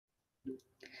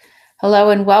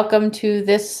Hello and welcome to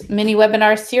this mini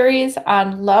webinar series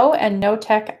on low and no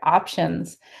tech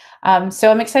options.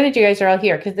 So I'm excited you guys are all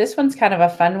here because this one's kind of a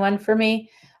fun one for me.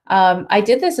 I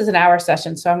did this as an hour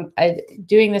session, so I'm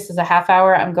doing this as a half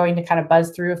hour. I'm going to kind of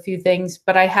buzz through a few things,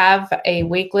 but I have a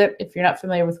Wakelet. If you're not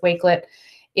familiar with Wakelet,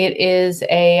 it is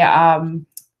a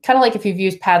kind of like if you've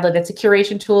used Padlet, it's a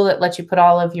curation tool that lets you put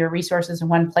all of your resources in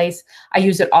one place. I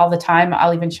use it all the time.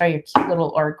 I'll even show you a cute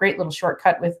little or a great little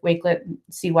shortcut with Wakelet and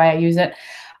see why I use it.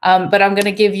 But I'm going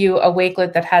to give you a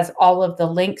Wakelet that has all of the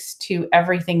links to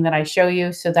everything that I show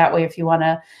you. So that way, if you want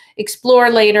to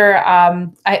explore later,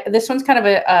 this one's kind of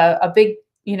a big,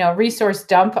 resource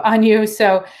dump on you.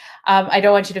 So I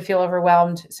don't want you to feel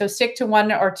overwhelmed. So stick to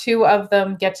one or two of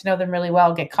them, get to know them really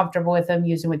well, get comfortable with them,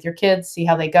 use them with your kids, see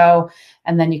how they go,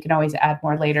 and then you can always add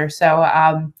more later. So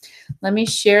let me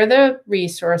share the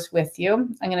resource with you.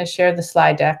 I'm going to share the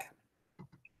slide deck.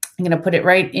 I'm going to put it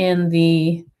right in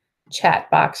the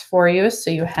chat box for you so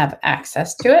you have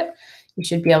access to it. You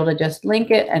should be able to just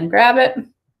link it and grab it.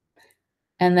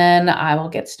 And then I will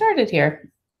get started here.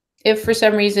 If for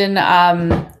some reason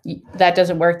that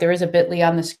doesn't work, there is a bit.ly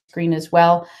on the screen as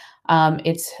well.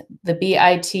 It's the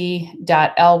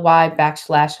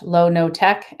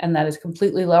bit.ly/low-no-tech, and that is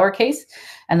completely lowercase,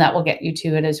 and that will get you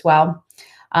to it as well.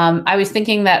 I was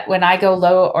thinking that when I go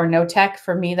low or no tech,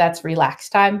 for me, that's relax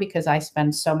time because I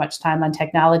spend so much time on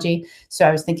technology. So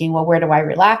I was thinking, well, where do I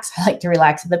relax? I like to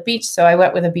relax at the beach. So I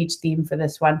went with a beach theme for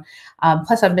this one.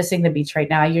 Plus, I'm missing the beach right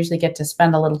now. I usually get to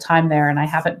spend a little time there, and I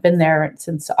haven't been there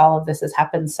since all of this has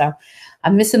happened. So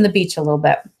I'm missing the beach a little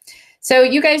bit. So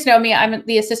you guys know me. I'm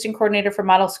the assistant coordinator for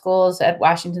model schools at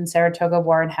Washington, Saratoga,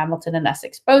 Warren, Hamilton, and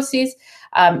Essex BOCES.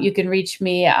 You can reach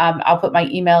me. I'll put my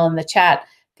email in the chat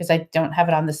because I don't have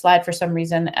it on the slide for some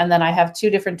reason. And then I have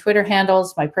two different Twitter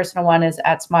handles. My personal one is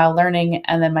 @SmileLearning,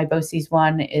 and then my BOCES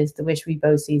one is the Wish We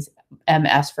BOCES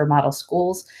MS for model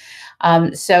schools.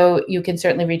 So you can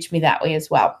certainly reach me that way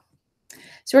as well.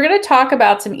 So we're going to talk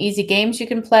about some easy games you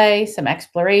can play, some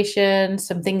exploration,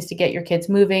 some things to get your kids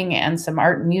moving, and some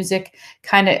art and music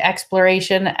kind of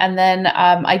exploration. And then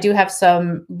I do have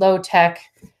some low-tech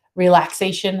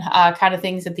relaxation kind of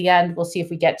things at the end. We'll see if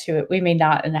we get to it. We may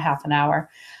not in a half an hour.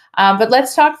 But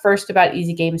let's talk first about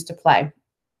easy games to play.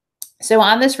 So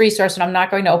on this resource, and I'm not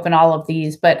going to open all of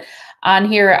these, but on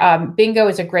here, Bingo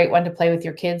is a great one to play with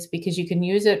your kids because you can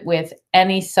use it with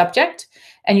any subject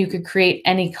and you could create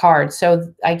any card.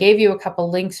 So I gave you a couple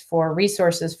links for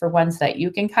resources for ones that you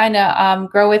can kind of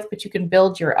grow with, but you can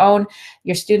build your own.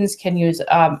 Your students can use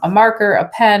a marker, a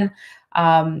pen,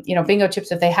 bingo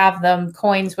chips if they have them,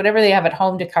 coins, whatever they have at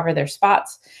home to cover their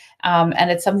spots.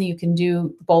 And it's something you can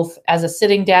do both as a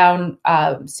sitting down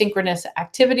synchronous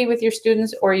activity with your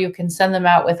students, or you can send them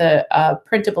out with a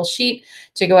printable sheet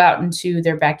to go out into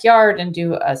their backyard and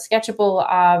do a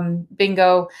sketchable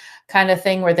bingo kind of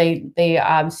thing where they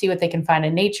see what they can find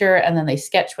in nature and then they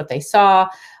sketch what they saw.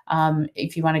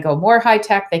 If you want to go more high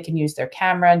tech, they can use their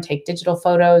camera and take digital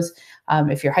photos.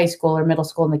 If you're high school or middle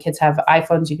school and the kids have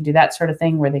iPhones, you can do that sort of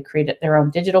thing where they create their own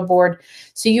digital board.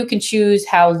 So you can choose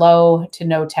how low to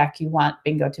no tech you want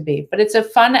bingo to be. But it's a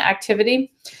fun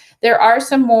activity. There are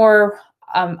some more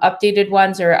updated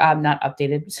ones, or not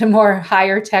updated, some more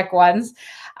higher tech ones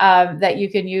that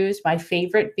you can use. My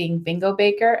favorite being Bingo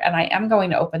Baker, and I am going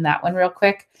to open that one real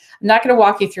quick. I'm not going to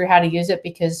walk you through how to use it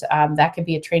because that could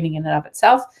be a training in and of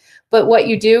itself. But what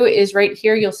you do is right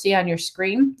here, you'll see on your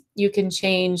screen, you can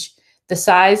change the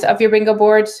size of your bingo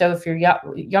board. So if you're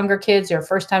younger kids or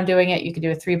first time doing it, you can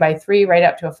do a 3x3 right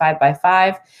up to a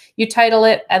 5x5. You title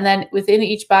it, and then within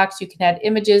each box, you can add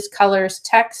images, colors,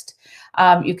 text.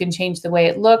 You can change the way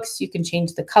it looks. You can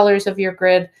change the colors of your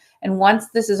grid. And once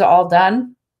this is all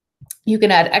done, you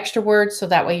can add extra words so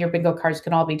that way your bingo cards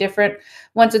can all be different.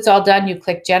 Once it's all done, you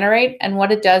click generate. And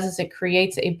what it does is it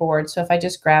creates a board. So if I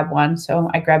just grab one, so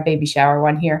I grab baby shower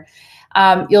one here,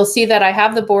 you'll see that I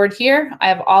have the board here. I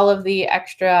have all of the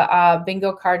extra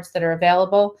bingo cards that are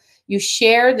available. You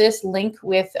share this link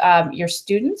with your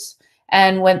students.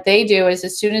 And what they do is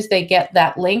as soon as they get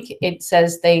that link, it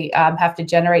says they have to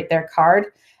generate their card.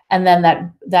 And then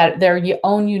that their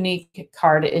own unique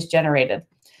card is generated.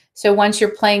 So once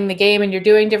you're playing the game and you're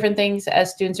doing different things as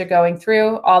students are going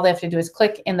through, all they have to do is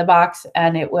click in the box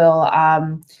and it will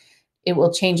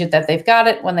change it that they've got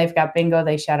it. When they've got bingo,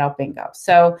 they shout out bingo.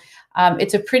 So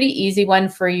it's a pretty easy one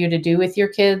for you to do with your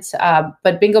kids.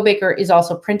 But Bingo Baker is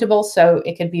also printable, so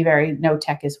it can be very no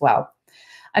tech as well.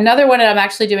 Another one, and I'm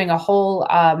actually doing a whole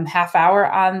half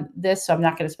hour on this, so I'm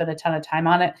not going to spend a ton of time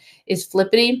on it, is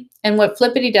Flippity. And what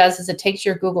Flippity does is it takes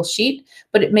your Google Sheet,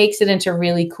 but it makes it into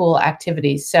really cool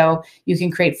activities. So you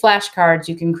can create flashcards,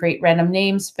 you can create random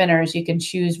name spinners, you can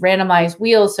choose randomized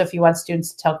wheels. So if you want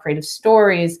students to tell creative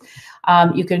stories,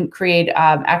 you can create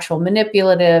actual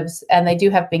manipulatives, and they do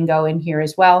have bingo in here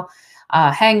as well.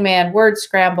 Hangman, word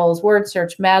scrambles, word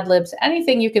search, Mad Libs,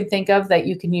 anything you can think of that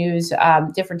you can use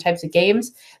different types of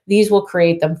games, these will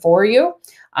create them for you.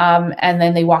 And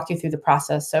then they walk you through the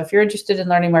process. So if you're interested in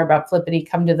learning more about Flippity,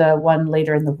 come to the one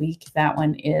later in the week. That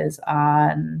one is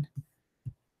on,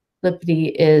 Flippity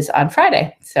is on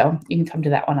Friday. So you can come to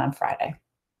that one on Friday.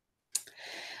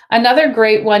 Another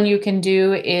great one you can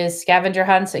do is scavenger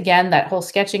hunts. Again, that whole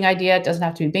sketching idea, it doesn't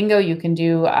have to be bingo. You can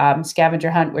do scavenger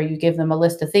hunt where you give them a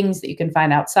list of things that you can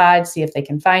find outside, see if they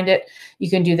can find it. You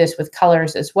can do this with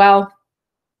colors as well.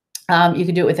 You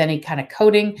can do it with any kind of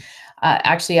coding.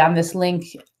 Actually, on this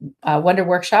link, Wonder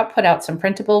Workshop put out some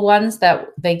printable ones that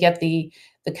they get the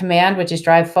command, which is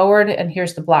drive forward, and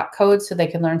here's the block code so they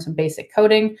can learn some basic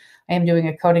coding. I am doing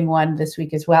a coding one this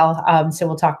week as well. So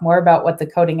we'll talk more about what the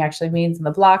coding actually means in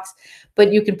the blocks,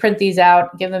 but you can print these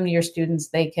out, give them to your students.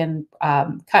 They can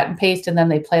cut and paste, and then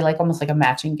they play like almost like a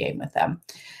matching game with them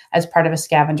as part of a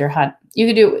scavenger hunt. You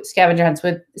can do scavenger hunts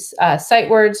with sight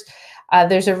words.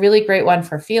 There's a really great one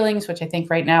for feelings, which I think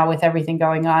right now with everything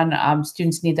going on,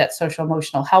 students need that social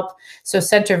emotional help. So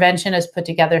Centervention has put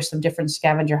together some different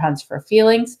scavenger hunts for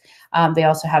feelings. They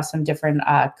also have some different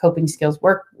coping skills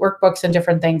workbooks and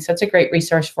different things. So it's a great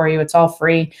resource for you. It's all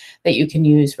free that you can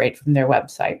use right from their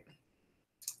website.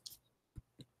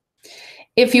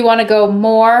 If you want to go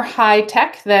more high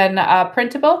tech than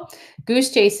printable,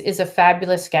 Goose Chase is a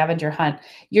fabulous scavenger hunt.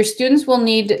 Your students will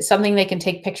need something they can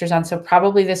take pictures on. So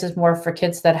probably this is more for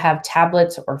kids that have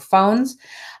tablets or phones.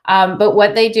 But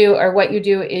what they do, or what you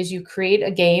do, is you create a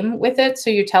game with it.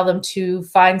 So you tell them to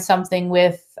find something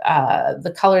with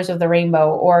the colors of the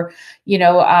rainbow, or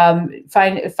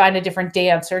find a different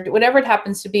dance, or whatever it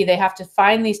happens to be. They have to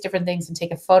find these different things and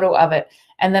take a photo of it.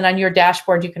 And then on your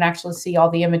dashboard, you can actually see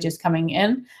all the images coming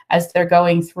in as they're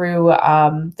going through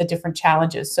the different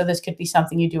challenges. So this could be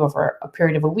something you do over a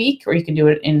period of a week, or you can do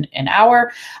it in an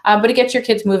hour, but it gets your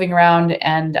kids moving around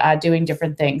and doing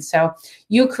different things. So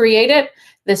you create it.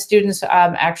 The students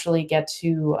actually get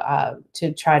to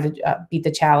try to beat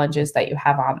the challenges that you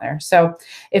have on there. So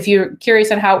if you're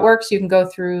curious on how it works, you can go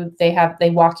through. They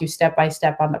walk you step by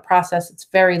step on the process. It's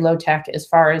very low tech as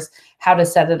far as how to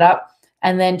set it up,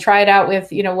 and then try it out with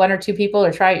one or two people,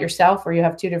 or try it yourself where you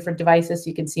have two different devices. So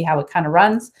you can see how it kind of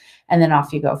runs, and then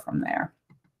off you go from there.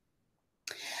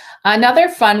 Another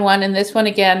fun one, and this one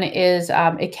again is,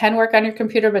 it can work on your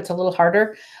computer, but it's a little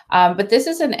harder. But this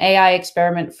is an AI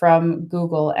experiment from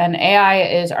Google, and AI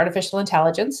is artificial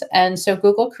intelligence. And so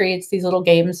Google creates these little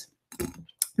games.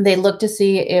 They look to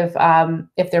see if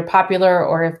they're popular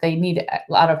or if they need a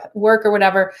lot of work or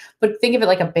whatever, but think of it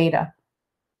like a beta.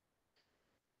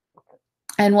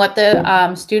 And what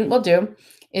the student will do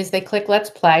is they click Let's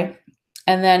Play,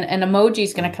 and then an emoji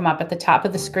is going to come up at the top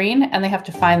of the screen, and they have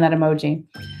to find that emoji.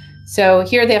 So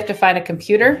here they have to find a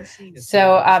computer.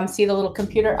 So see the little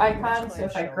computer icon? So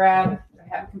if I grab,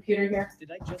 I have a computer here.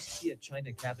 Did I just see a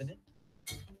China cabinet?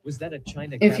 Was that a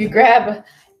China cabinet? If you grab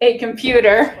a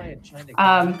computer,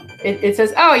 it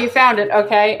says, oh, you found it.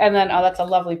 Okay. And then, oh, that's a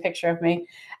lovely picture of me.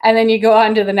 And then you go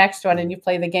on to the next one and you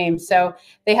play the game. So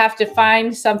they have to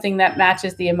find something that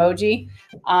matches the emoji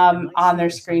on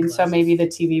their screen. So maybe the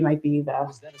TV might be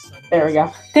there we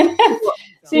go.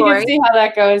 So you can see how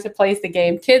that goes. It plays the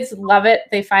game. Kids love it.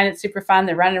 They find it super fun.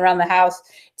 They're running around the house.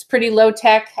 It's pretty low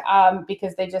tech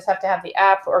because they just have to have the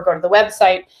app or go to the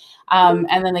website.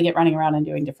 And then they get running around and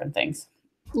doing different things.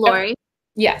 Lori?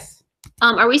 Yes.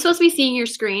 Are we supposed to be seeing your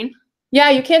screen?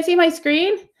 Yeah, you can't see my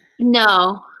screen?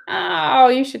 No. Oh,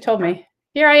 you should have told me.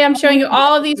 Here I am showing you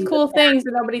all of these cool things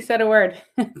and nobody said a word.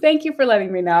 Thank you for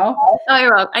letting me know. Oh,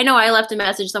 you're welcome. I know I left a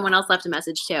message. Someone else left a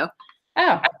message too.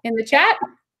 Oh, in the chat?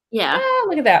 Yeah. Oh,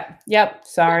 look at that. Yep.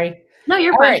 Sorry. No,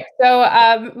 you're fine. All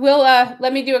right. So we'll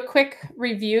let me do a quick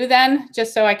review then,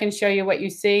 just so I can show you what you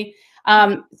see.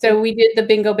 So we did the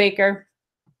Bingo Baker.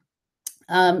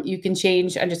 You can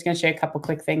change. I'm just going to show you a couple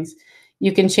quick things.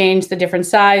 You can change the different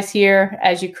size here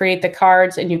as you create the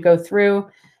cards and you go through.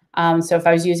 So if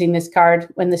I was using this card,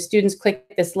 when the students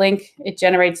click this link, it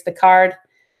generates the card.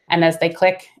 And as they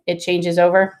click, it changes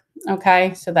over.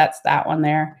 Okay, so that's that one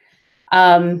there.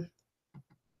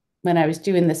 When I was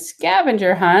doing the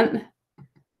scavenger hunt,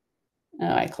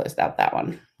 oh, I closed out that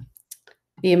one.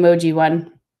 The emoji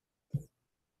one.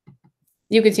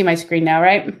 You can see my screen now,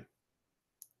 right?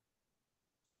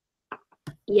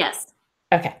 Yes.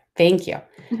 Okay, thank you.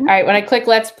 Mhm. All right, when I click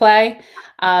Let's Play,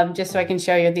 just so I can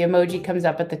show you, the emoji comes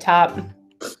up at the top.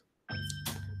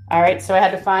 All right, so I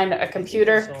had to find a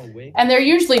computer, and they're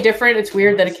usually different. It's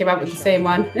weird that it came up with the same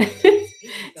one.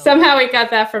 Somehow it got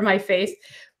that from my face.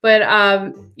 But,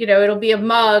 you know, it'll be a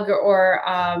mug, or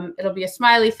it'll be a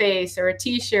smiley face, or a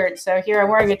t-shirt. So here I'm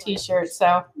wearing a t-shirt,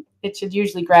 so it should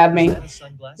usually grab me.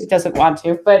 It doesn't want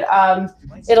to, but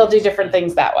it'll do different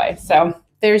things that way. So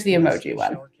there's the emoji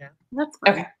one. That's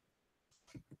fun. Okay.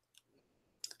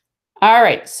 All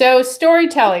right. So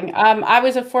storytelling. I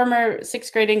was a former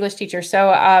sixth grade English teacher. So,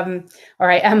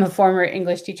 or I am a former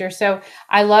English teacher. So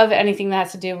I love anything that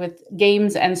has to do with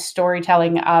games and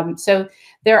storytelling. So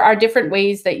there are different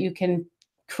ways that you can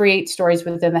create stories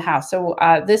within the house. So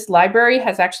this library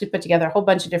has actually put together a whole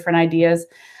bunch of different ideas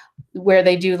where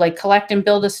they do like collect and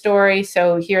build a story.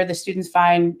 So here the students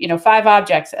find, you know, 5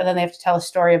 objects, and then they have to tell a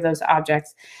story of those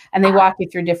objects. And they walk you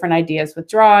through different ideas with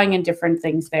drawing and different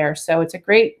things there. So it's a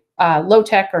great low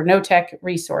tech or no tech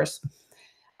resource.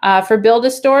 For Build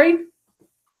a Story,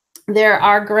 there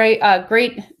are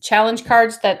great challenge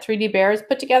cards that 3D Bear has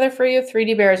put together for you.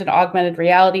 3D Bear is an augmented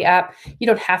reality app. You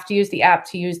don't have to use the app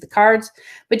to use the cards,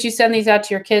 but you send these out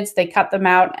to your kids, they cut them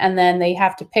out, and then they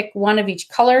have to pick one of each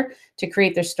color to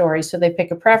create their story. So they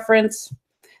pick a preference,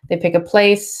 they pick a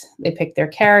place, they pick their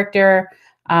character,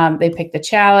 they pick the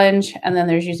challenge, and then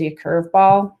there's usually a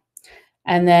curveball.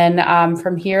 And then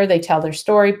from here, they tell their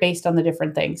story based on the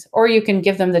different things. Or you can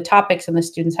give them the topics and the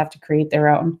students have to create their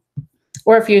own.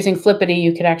 Or if you're using Flippity,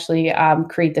 you could actually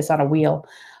create this on a wheel.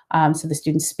 So the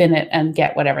students spin it and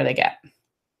get whatever they get.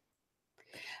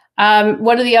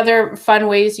 One of the other fun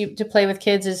ways to play with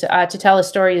kids is to tell a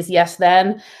story is yes,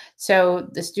 then. So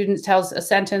the student tells a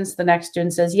sentence, the next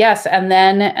student says yes, and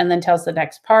then tells the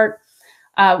next part.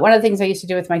 One of the things I used to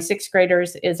do with my 6th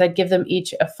graders is I'd give them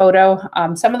each a photo,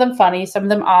 some of them funny, some of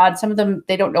them odd, some of them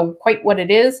they don't know quite what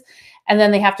it is. And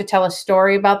then they have to tell a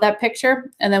story about that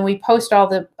picture. And then we post all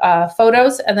the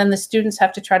photos, and then the students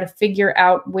have to try to figure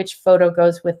out which photo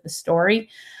goes with the story.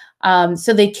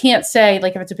 So they can't say,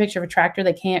 like if it's a picture of a tractor,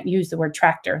 they can't use the word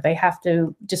tractor. They have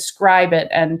to describe it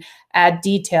and add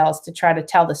details to try to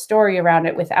tell the story around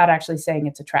it without actually saying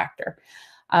it's a tractor.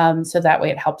 So that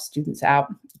way it helps students out.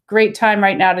 Great time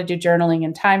right now to do journaling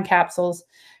and time capsules.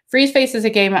 Freeze Face is a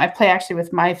game I play actually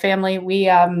with my family.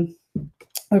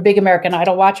 We're big American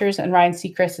Idol watchers, and Ryan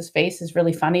Seacrest's face is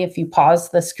really funny if you pause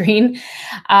the screen.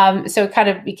 So it kind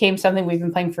of became something we've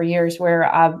been playing for years, where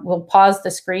we'll pause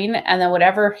the screen, and then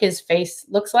whatever his face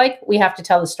looks like, we have to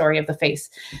tell the story of the face.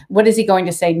 What is he going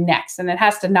to say next? And it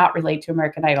has to not relate to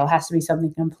American Idol. It has to be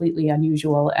something completely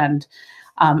unusual and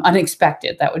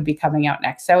unexpected that would be coming out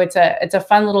next. So it's a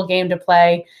fun little game to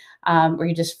play, where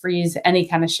you just freeze any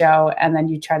kind of show, and then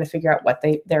you try to figure out what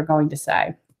they're going to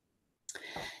say.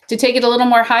 To take it a little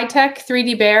more high tech,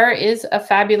 3D Bear is a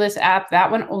fabulous app.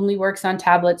 That one only works on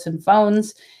tablets and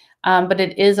phones, but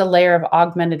it is a layer of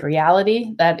augmented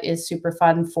reality that is super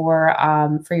fun for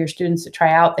your students to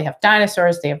try out. They have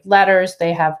dinosaurs, they have letters,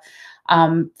 they have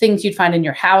things you'd find in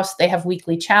your house. They have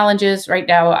weekly challenges. Right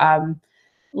now,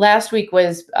 last week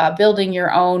was building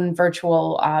your own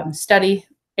virtual study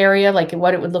area, like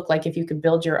what it would look like if you could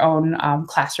build your own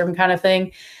classroom kind of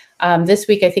thing. This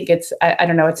week, I think it's, I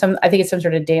don't know, I think it's some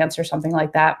sort of dance or something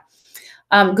like that.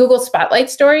 Google Spotlight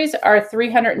stories are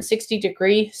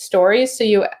 360-degree stories. So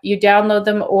you download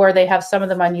them, or they have some of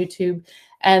them on YouTube,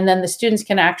 and then the students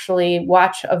can actually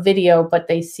watch a video, but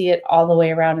they see it all the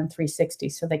way around in 360.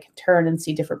 So they can turn and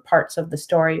see different parts of the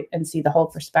story and see the whole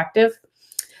perspective.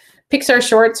 Pixar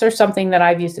Shorts are something that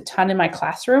I've used a ton in my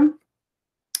classroom.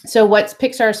 So what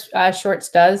Pixar Shorts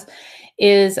does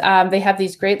is they have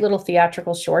these great little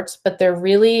theatrical shorts, but they're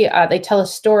really, they tell a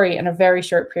story in a very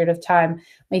short period of time.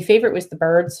 My favorite was the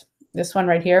birds, this one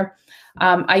right here.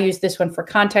 I use this one for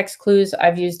context clues.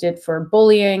 I've used it for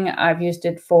bullying. I've used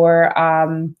it for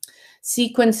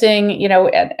sequencing, you know,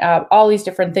 all these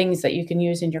different things that you can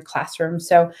use in your classroom.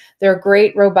 So they're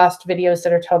great, robust videos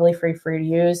that are totally free for you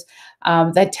to use,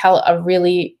 that tell a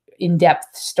really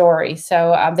in-depth story.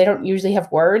 So they don't usually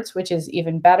have words, which is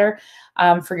even better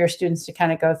for your students to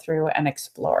kind of go through and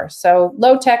explore. So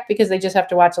low tech, because they just have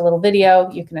to watch a little video.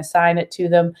 You can assign it to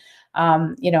them,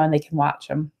 you know, and they can watch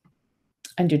them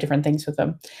and do different things with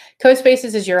them.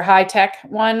 CoSpaces is your high tech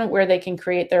one, where they can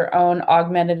create their own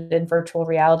augmented and virtual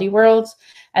reality worlds.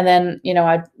 And then, you know,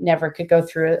 I never could go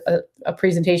through a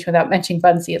presentation without mentioning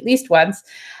Buncee at least once.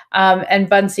 And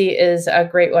Buncee is a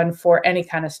great one for any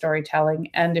kind of storytelling.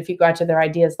 And if you go out to their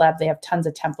ideas lab, they have tons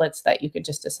of templates that you could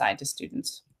just assign to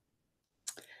students.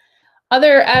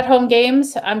 Other at-home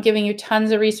games, I'm giving you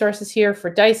tons of resources here for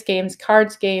dice games,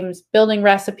 cards games, building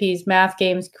recipes, math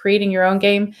games, creating your own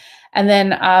game. And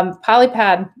then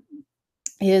Polypad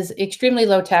is extremely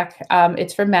low tech.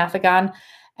 It's from Mathagon.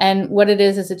 And what it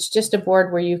is it's just a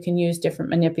board where you can use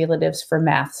different manipulatives for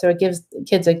math. So it gives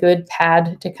kids a good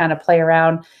pad to kind of play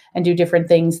around and do different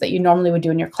things that you normally would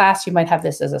do in your class. You might have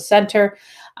this as a center.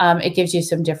 It gives you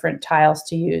some different tiles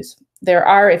to use. There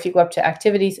are, if you go up to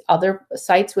activities, other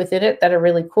sites within it that are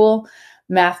really cool.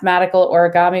 Mathematical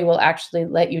Origami will actually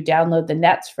let you download the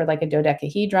nets for like a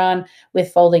dodecahedron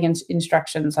with folding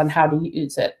instructions on how to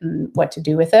use it and what to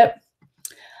do with it.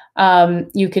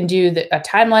 You can do a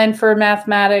timeline for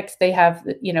mathematics. They have,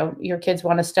 you know, your kids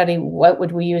want to study what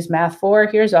would we use math for.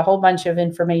 Here's a whole bunch of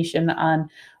information on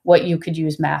what you could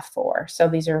use math for. So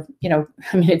these are, you know,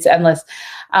 I mean, it's endless.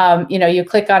 You know, you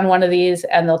click on one of these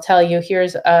and they'll tell you,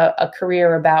 here's a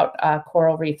career about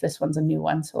coral reef. This one's a new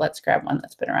one. So let's grab one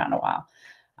that's been around a while.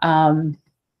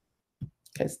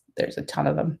 Because there's a ton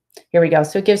of them. Here we go.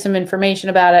 So it gives some information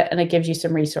about it and it gives you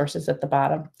some resources at the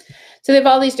bottom. So they have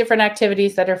all these different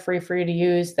activities that are free for you to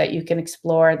use that you can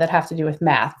explore that have to do with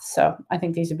math. So I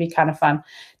think these would be kind of fun.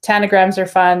 Tanagrams are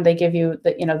fun. They give you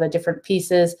the, you know, the different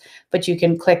pieces, but you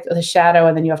can click the shadow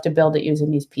and then you have to build it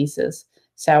using these pieces.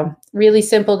 So really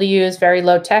simple to use, very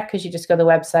low tech because you just go to the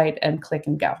website and click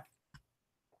and go.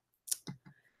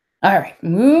 All right,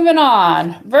 moving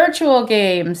on. Virtual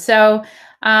games. So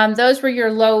those were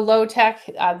your low tech.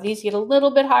 These get a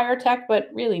little bit higher tech, but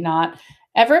really not.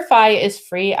 Everify is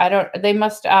free. They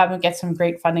must get some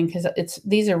great funding because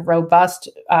these are robust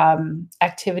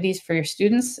activities for your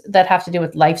students that have to do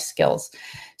with life skills.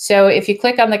 So if you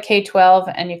click on the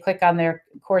K-12 and you click on their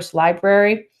course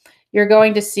library, you're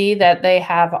going to see that they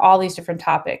have all these different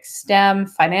topics: STEM,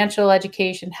 financial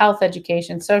education, health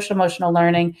education, social emotional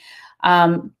learning,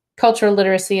 cultural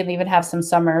literacy, and they even have some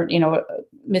summer,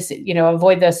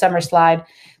 avoid the summer slide.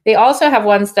 They also have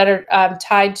ones that are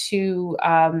tied to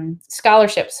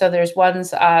scholarships. So there's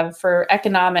ones for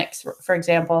economics, for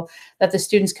example, that the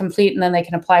students complete, and then they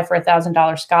can apply for a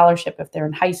 $1,000 scholarship if they're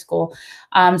in high school.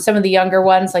 Some of the younger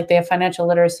ones, like they have financial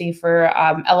literacy for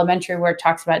elementary, where it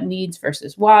talks about needs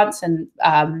versus wants and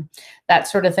that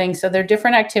sort of thing. So they're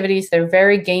different activities. They're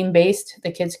very game-based.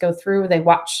 The kids go through, they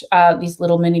watch these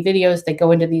little mini videos, they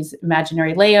go into these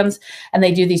imaginary lands, and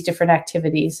they do these different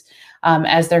activities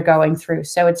as they're going through.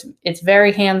 So it's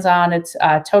very hands-on. It's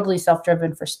totally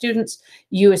self-driven for students.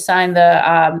 You assign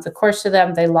the course to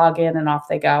them, they log in, and off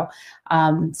they go.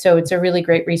 So it's a really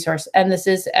great resource. And this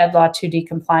is EdLaw 2D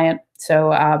compliant.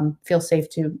 So feel safe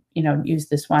to use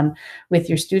this one with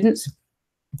your students.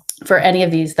 For any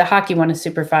of these, the hockey one is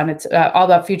super fun. It's all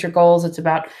about future goals. It's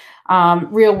about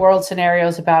real world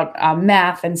scenarios, about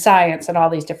math and science and all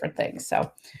these different things.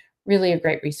 So really a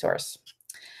great resource.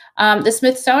 The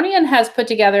Smithsonian has put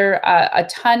together a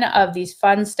ton of these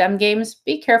fun STEM games.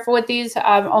 Be careful with these,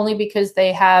 only because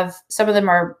they have, some of them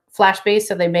are flash-based,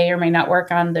 so they may or may not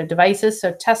work on their devices.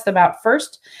 So test them out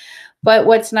first. But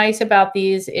what's nice about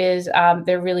these is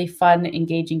they're really fun,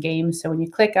 engaging games. So when you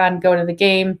click on go to the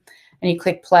game and you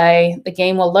click play, the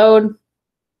game will load.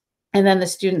 And then the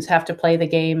students have to play the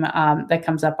game that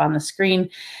comes up on the screen.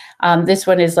 This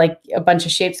one is like a bunch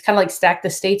of shapes, kind of like Stack the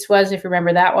States was, if you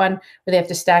remember that one, where they have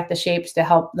to stack the shapes to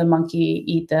help the monkey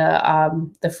eat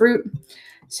the fruit.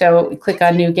 So we click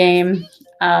on new game,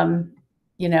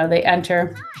 they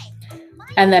enter,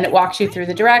 and then it walks you through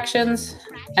the directions,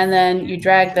 and then you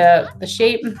drag the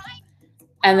shape,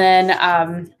 and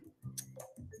then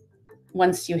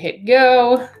once you hit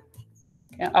go,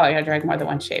 oh, I gotta drag more than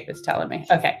one shape, it's telling me.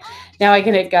 Okay, now I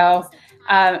can hit go.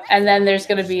 And then there's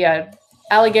gonna be a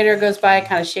alligator goes by,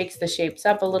 kind of shakes the shapes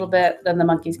up a little bit. Then the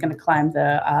monkey's gonna climb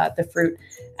the fruit,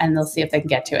 and they'll see if they can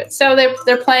get to it. So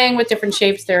they're playing with different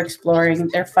shapes, they're exploring,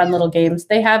 they're fun little games.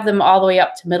 They have them all the way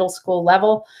up to middle school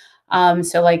level.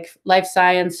 So like life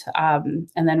science, and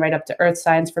then right up to earth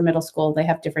science for middle school, they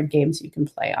have different games you can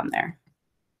play on there.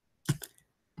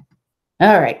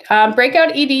 All right,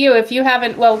 Breakout EDU, if you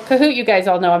haven't, well, Kahoot, you guys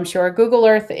all know, I'm sure. Google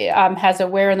Earth has a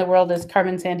Where in the World is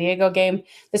Carmen Sandiego game.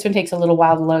 This one takes a little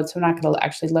while to load, so I'm not going to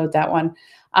actually load that one.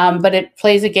 But it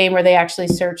plays a game where they actually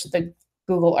search the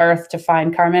Google Earth to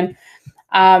find Carmen.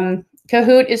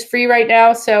 Kahoot is free right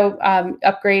now, so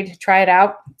upgrade, try it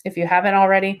out if you haven't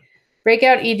already.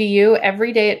 Breakout EDU,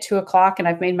 every day at 2 o'clock, and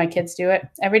I've made my kids do it.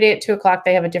 Every day at 2 o'clock,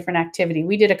 they have a different activity.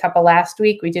 We did a couple last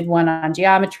week. We did one on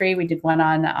geometry. We did one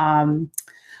on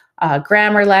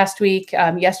grammar last week.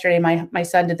 Yesterday, my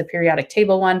son did the periodic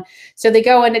table one. So they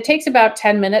go, and it takes about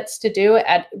 10 minutes to do,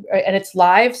 and it's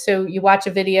live. So you watch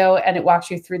a video, and it walks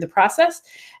you through the process.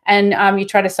 and you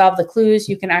try to solve the clues,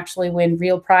 you can actually win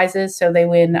real prizes. So they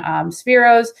win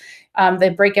Spheros.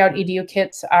 The breakout EDU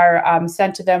kits are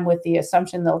sent to them with the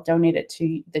assumption they'll donate it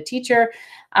to the teacher,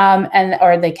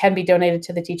 or they can be donated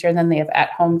to the teacher, and then they have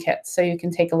at-home kits. So you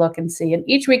can take a look and see. And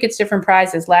each week it's different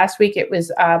prizes. Last week it was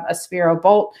a Sphero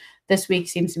Bolt. This week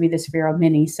seems to be the Sphero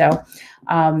Mini. So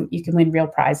you can win real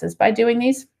prizes by doing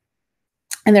these,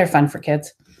 and they're fun for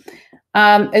kids.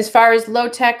 As far as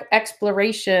low-tech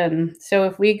exploration, so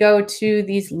if we go to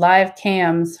these live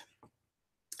cams,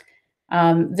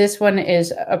 this one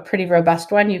is a pretty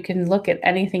robust one. You can look at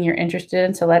anything you're interested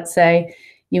in. So let's say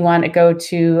you want to go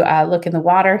to look in the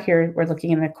water. Here we're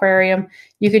looking in an aquarium.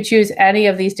 You could choose any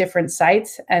of these different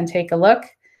sites and take a look,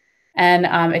 and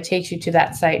it takes you to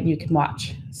that site and you can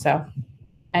watch. So,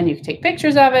 and you can take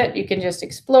pictures of it. You can just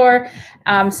explore.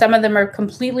 Some of them are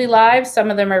completely live.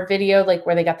 Some of them are video, like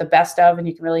where they got the best of, and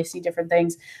you can really see different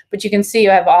things. But you can see you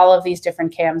have all of these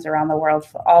different cams around the world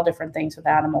for all different things with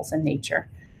animals and nature.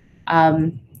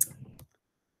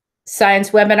 Science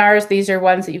webinars, these are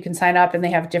ones that you can sign up, and they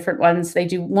have different ones. They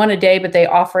do one a day, but they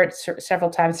offer it several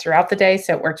times throughout the day,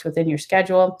 so it works within your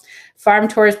schedule. Farm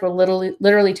tours will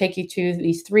literally take you to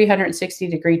these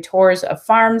 360-degree tours of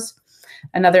farms,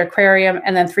 another aquarium,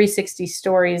 and then 360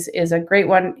 stories is a great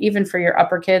one, even for your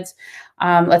upper kids.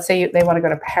 Let's say they want to go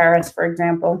to Paris, for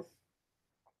example.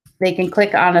 They can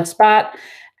click on a spot,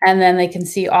 and then they can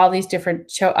see all these different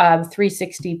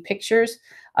 360 pictures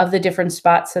of the different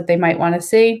spots that they might want to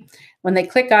see. When they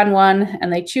click on one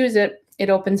and they choose it, it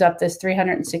opens up this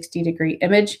 360-degree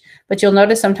image. But you'll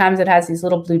notice sometimes it has these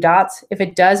little blue dots. If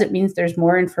it does, it means there's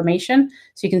more information.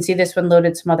 So you can see this one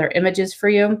loaded some other images for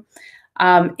you.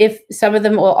 If some of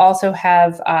them will also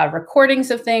have recordings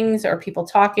of things or people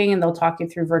talking, and they'll talk you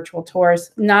through virtual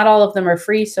tours. Not all of them are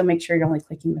free, so make sure you're only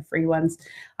clicking the free ones.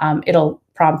 It'll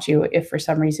prompt you if for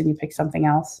some reason you pick something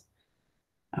else.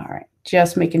 All right,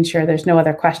 just making sure there's no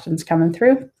other questions coming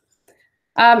through.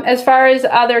 As far as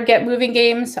other Get Moving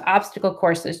games, obstacle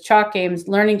courses, chalk games,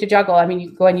 learning to juggle. I mean, you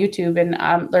can go on YouTube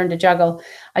and learn to juggle.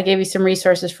 I gave you some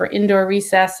resources for indoor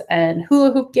recess and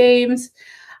hula hoop games.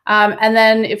 And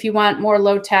then if you want more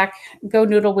low tech, Go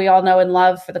Noodle, we all know and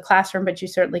love for the classroom, but you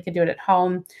certainly can do it at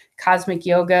home. Cosmic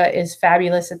Yoga is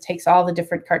fabulous. It takes all the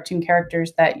different cartoon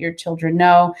characters that your children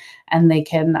know, and they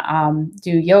can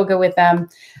do yoga with them.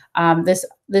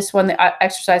 This one, the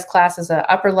exercise class, is an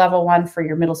upper level one for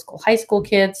your middle school, high school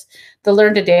kids. The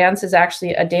Learn to Dance is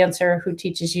actually a dancer who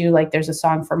teaches you, like there's a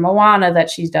song for Moana that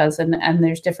she does, and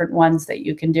there's different ones that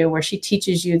you can do where she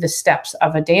teaches you the steps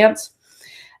of a dance.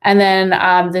 And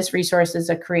then this resource is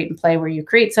a create and play, where you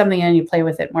create something and you play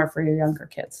with it more for your younger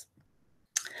kids.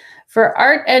 For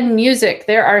art and music,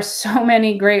 there are so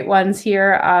many great ones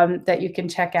here that you can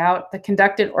check out. The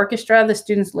conducted orchestra, the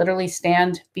students literally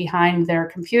stand behind their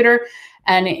computer,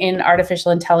 and in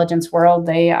artificial intelligence world,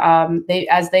 they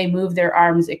as they move their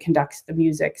arms, it conducts the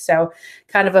music. So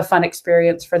kind of a fun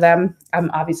experience for them. I'm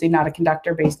obviously not a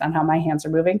conductor based on how my hands are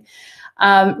moving.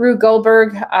 Rube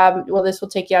Goldberg, well, this will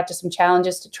take you out to some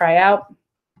challenges to try out.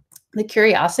 The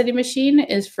Curiosity Machine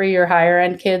is for your higher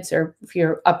end kids, or for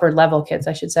your upper level kids,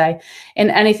 I should say, and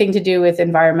anything to do with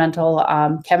environmental,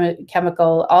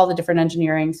 chemical, all the different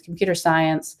engineerings, computer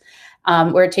science,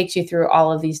 where it takes you through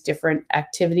all of these different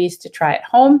activities to try at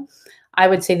home. I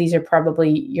would say these are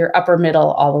probably your upper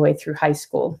middle all the way through high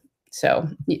school. So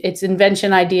it's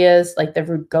invention ideas, like the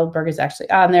Rube Goldberg is actually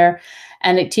on there,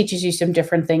 and it teaches you some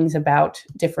different things about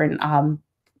different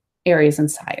areas in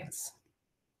science.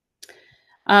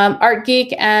 Art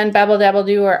Geek and Babble Dabble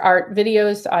Do are art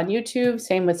videos on YouTube.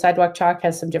 Same with Sidewalk Chalk,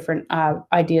 has some different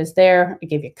ideas there. I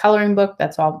gave you a coloring book.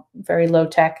 That's all very low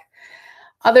tech.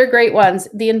 Other great ones.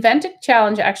 The Invented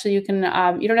Challenge, actually, you can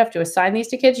you don't have to assign these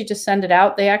to kids. You just send it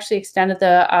out. They actually extended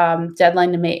the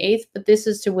deadline to May 8th, but this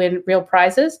is to win real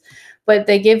prizes. But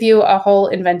they give you a whole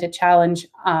Invented Challenge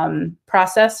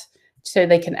process so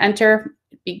they can enter.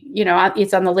 You know,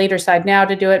 it's on the later side now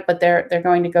to do it, but they're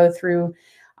going to go through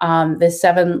the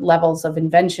 7 levels of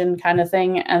invention kind of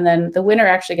thing. And then the winner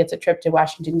actually gets a trip to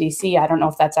Washington, D.C. I don't know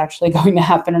if that's actually going to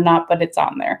happen or not, but it's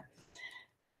on there.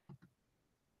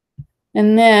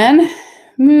 And then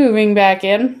moving back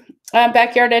in,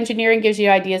 Backyard Engineering gives you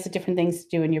ideas of different things to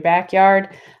do in your backyard.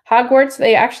 Hogwarts,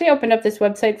 they actually opened up this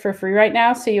website for free right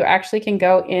now, so you actually can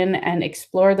go in and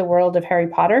explore the world of Harry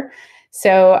Potter.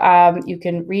 So you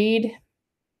can read,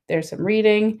 there's some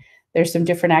reading, there's some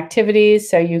different activities,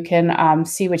 so you can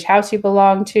see which house you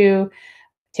belong to,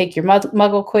 take your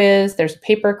Muggle quiz, there's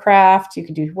paper craft, you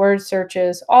can do word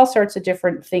searches, all sorts of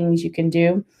different things you can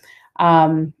do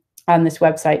on this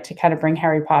website to kind of bring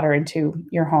Harry Potter into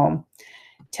your home.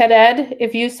 TED Ed,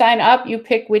 if you sign up, you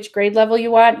pick which grade level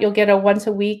you want. You'll get a once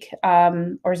a week,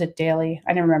 or is it daily?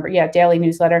 I don't remember. Yeah, daily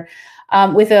newsletter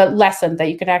with a lesson that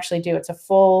you can actually do. It's a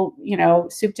full,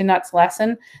 soup to nuts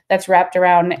lesson that's wrapped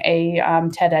around a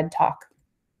TED Ed talk.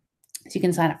 So you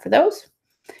can sign up for those.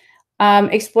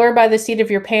 Explore by the seat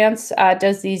of your pants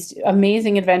does these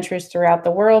amazing adventures throughout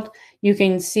the world. You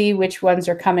can see which ones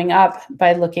are coming up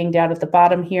by looking down at the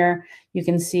bottom here. You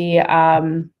can see,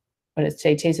 what did it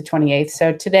say? Today's the 28th.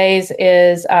 So today's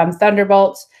is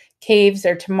Thunderbolts, Caves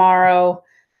are tomorrow,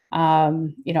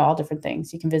 all different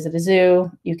things. You can visit a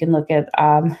zoo. You can look at,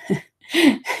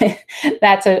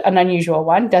 that's an unusual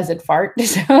one. Does it fart?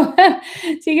 So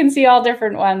you can see all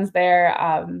different ones there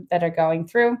that are going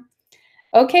through.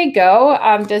 OK Go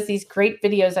does these great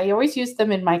videos. I always use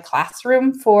them in my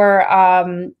classroom for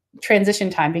transition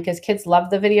time because kids love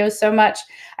the videos so much.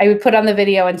 I would put on the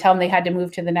video and tell them they had to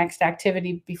move to the next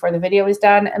activity before the video was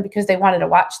done. And because they wanted to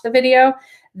watch the video,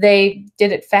 they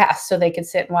did it fast so they could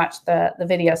sit and watch the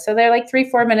video. So they're like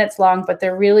 3-4 minutes long, but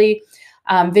they're really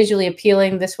visually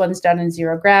appealing. This one's done in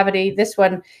zero gravity. This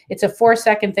one, it's a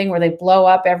 4-second thing where they blow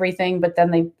up everything, but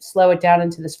then they slow it down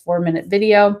into this 4-minute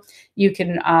video. You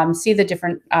can see the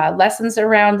different lessons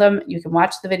around them. You can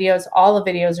watch the videos. All the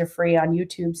videos are free on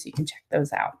YouTube, so you can check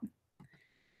those out.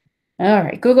 All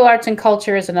right, Google Arts and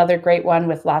Culture is another great one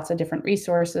with lots of different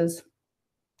resources.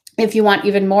 If you want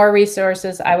even more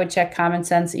resources, I would check Common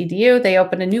Sense EDU. They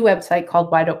opened a new website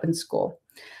called Wide Open School.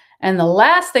 And the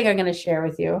last thing I'm going to share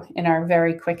with you in our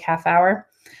very quick half hour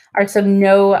are some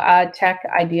no tech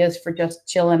ideas for just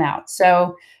chilling out.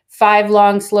 So 5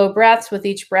 long, slow breaths. With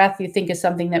each breath, you think of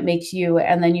something that makes you,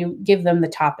 and then you give them the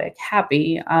topic: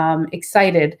 happy,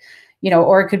 excited,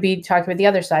 or it could be talking with the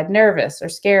other side, nervous or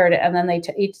scared. And then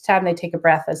each time they take a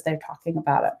breath as they're talking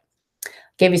about it.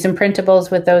 Gave you some printables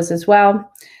with those as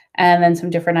well. And then some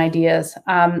different ideas.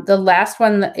 The last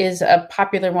one is a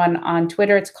popular one on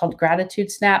Twitter. It's called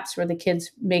Gratitude Snaps, where the kids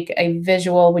make a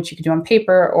visual, which you can do on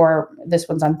paper, or this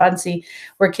one's on Buncee,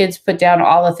 where kids put down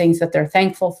all the things that they're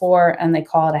thankful for, and they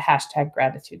call it a hashtag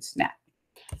gratitude snap.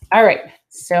 All right,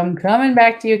 so I'm coming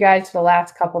back to you guys for the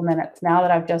last couple minutes now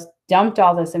that I've just dumped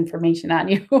all this information on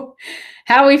you.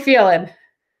 How are we feeling?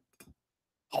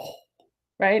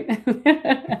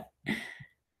 Right?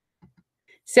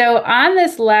 So on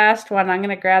this last one, I'm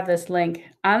going to grab this link.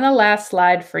 On the last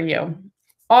slide for you,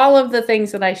 all of the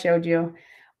things that I showed you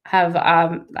have,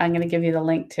 I'm going to give you the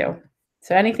link to.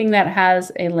 So anything that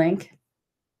has a link,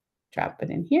 drop it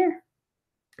in here.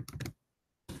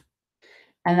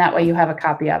 And that way you have a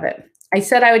copy of it. I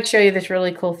said I would show you this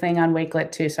really cool thing on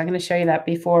Wakelet too. So I'm going to show you that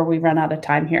before we run out of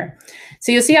time here.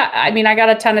 So you'll see, I got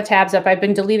a ton of tabs up. I've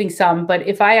been deleting some, but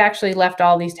if I actually left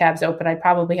all these tabs open, I'd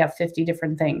probably have 50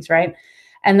 different things, right?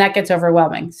 And that gets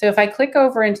overwhelming. So if I click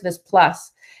over into this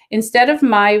plus, instead of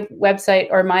my website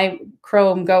or my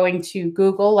Chrome going to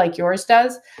Google like yours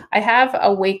does, I have a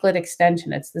Wakelet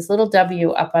extension. It's this little W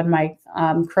up on my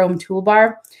Chrome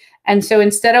toolbar. And so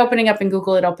instead of opening up in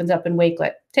Google, it opens up in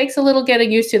Wakelet. Takes a little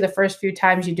getting used to the first few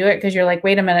times you do it because you're like,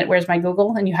 wait a minute, where's my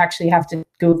Google? And you actually have to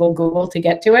Google to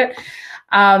get to it.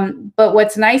 But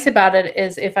what's nice about it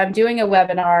is if I'm doing a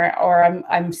webinar or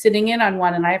I'm sitting in on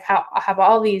one and I have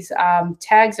all these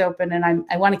tags open and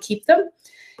I want to keep them,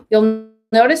 you'll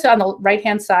notice on the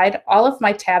right-hand side, all of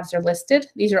my tabs are listed.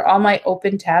 These are all my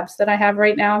open tabs that I have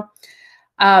right now.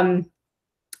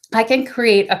 I can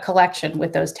create a collection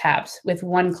with those tabs with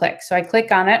one click. So I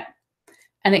click on it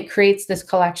and it creates this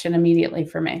collection immediately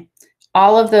for me.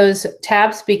 All of those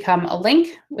tabs become a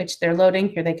link, which they're loading.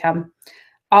 Here they come.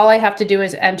 All I have to do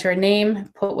is enter a name,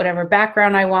 put whatever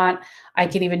background I want. I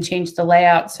can even change the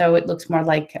layout so it looks more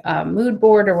like a mood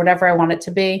board or whatever I want it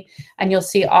to be. And you'll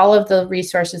see all of the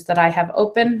resources that I have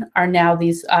open are now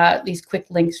these quick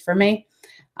links for me.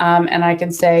 And I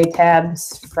can say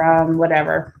tabs from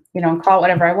whatever, call it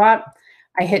whatever I want.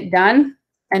 I hit done.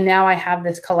 And now I have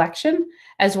this collection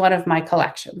as one of my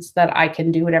collections that I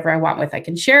can do whatever I want with. I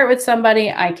can share it with somebody.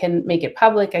 I can make it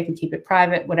public. I can keep it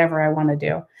private, whatever I want to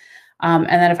do. And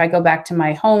then if I go back to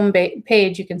my home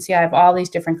page, you can see I have all these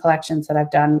different collections that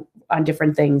I've done on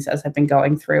different things as I've been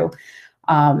going through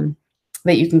that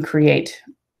you can create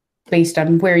based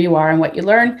on where you are and what you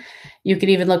learn. You can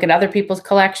even look at other people's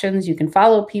collections. You can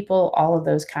follow people, all of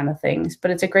those kind of things.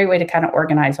 But it's a great way to kind of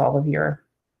organize all of your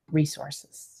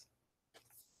resources.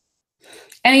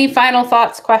 Any final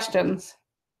thoughts, questions?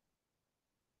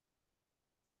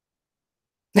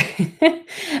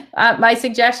 My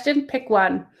suggestion, pick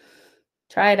one.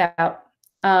 Try it out.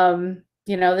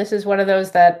 This is one of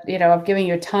those that, I'm giving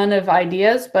you a ton of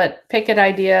ideas, but pick an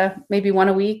idea, maybe one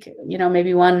a week,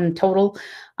 maybe one total.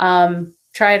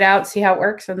 try it out, see how it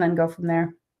works, and then go from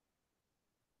there.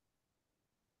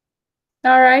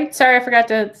 All right. Sorry, I forgot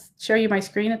to show you my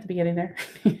screen at the beginning there.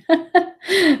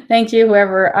 Thank you,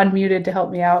 whoever unmuted to help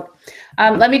me out.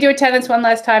 Let me do attendance one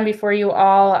last time before you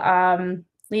all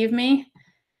leave me,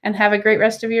 and have a great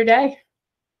rest of your day.